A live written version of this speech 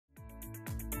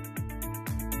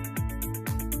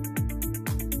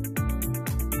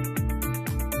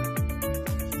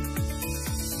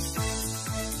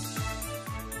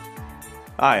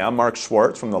Hi, I'm Marc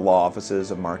Schwartz from the law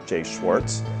offices of Marc J.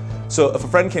 Schwartz. So if a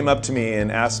friend came up to me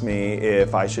and asked me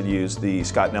if I should use the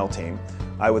Scott Nell team,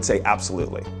 I would say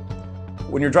absolutely.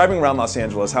 When you're driving around Los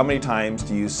Angeles, how many times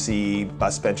do you see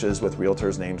bus benches with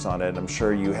realtors' names on it? I'm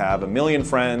sure you have a million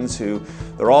friends who,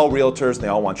 they're all realtors and they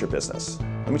all want your business.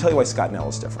 Let me tell you why Scott Nell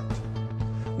is different.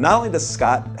 Not only does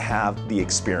Scott have the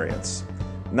experience,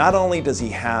 not only does he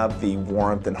have the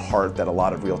warmth and heart that a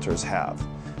lot of realtors have,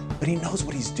 but he knows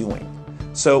what he's doing.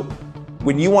 So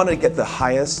when you want to get the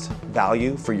highest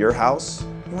value for your house,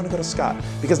 you want to go to Scott.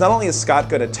 Because not only is Scott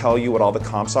going to tell you what all the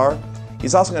comps are,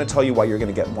 he's also going to tell you why you're going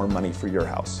to get more money for your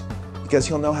house. Because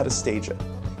he'll know how to stage it.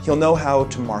 He'll know how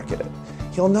to market it.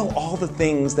 He'll know all the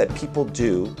things that people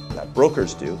do, that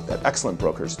brokers do, that excellent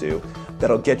brokers do,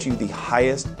 that'll get you the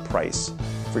highest price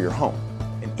for your home.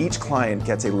 And each client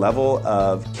gets a level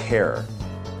of care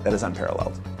that is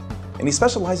unparalleled. And he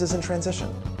specializes in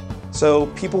transition. So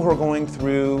people who are going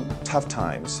through tough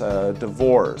times,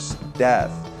 divorce,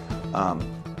 death,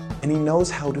 and he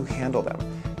knows how to handle them.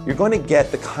 You're going to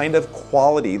get the kind of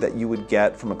quality that you would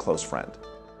get from a close friend.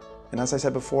 And as I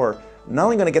said before, not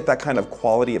only going to get that kind of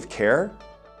quality of care,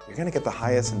 you're going to get the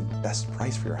highest and best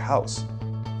price for your house.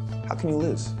 How can you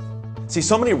lose? See,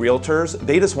 so many realtors,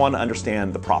 they just want to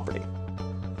understand the property.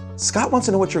 Scott wants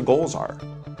to know what your goals are.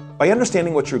 By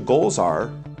understanding what your goals are,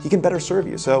 he can better serve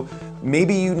you. So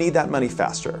maybe you need that money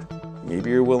faster. Maybe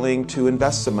you're willing to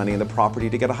invest some money in the property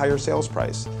to get a higher sales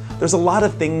price. There's a lot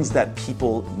of things that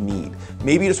people need.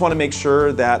 Maybe you just want to make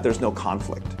sure that there's no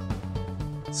conflict.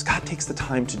 Scott takes the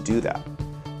time to do that.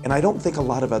 And I don't think a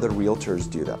lot of other realtors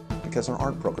do that because there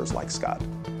aren't brokers like Scott.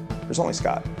 There's only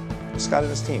Scott. There's Scott and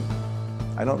his team.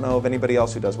 I don't know of anybody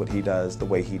else who does what he does the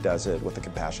way he does it with the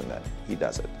compassion that he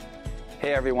does it.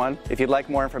 Hey everyone, if you'd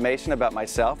like more information about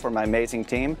myself or my amazing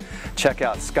team, check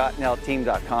out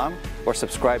scottnellteam.com or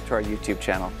subscribe to our YouTube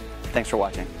channel. Thanks for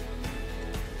watching.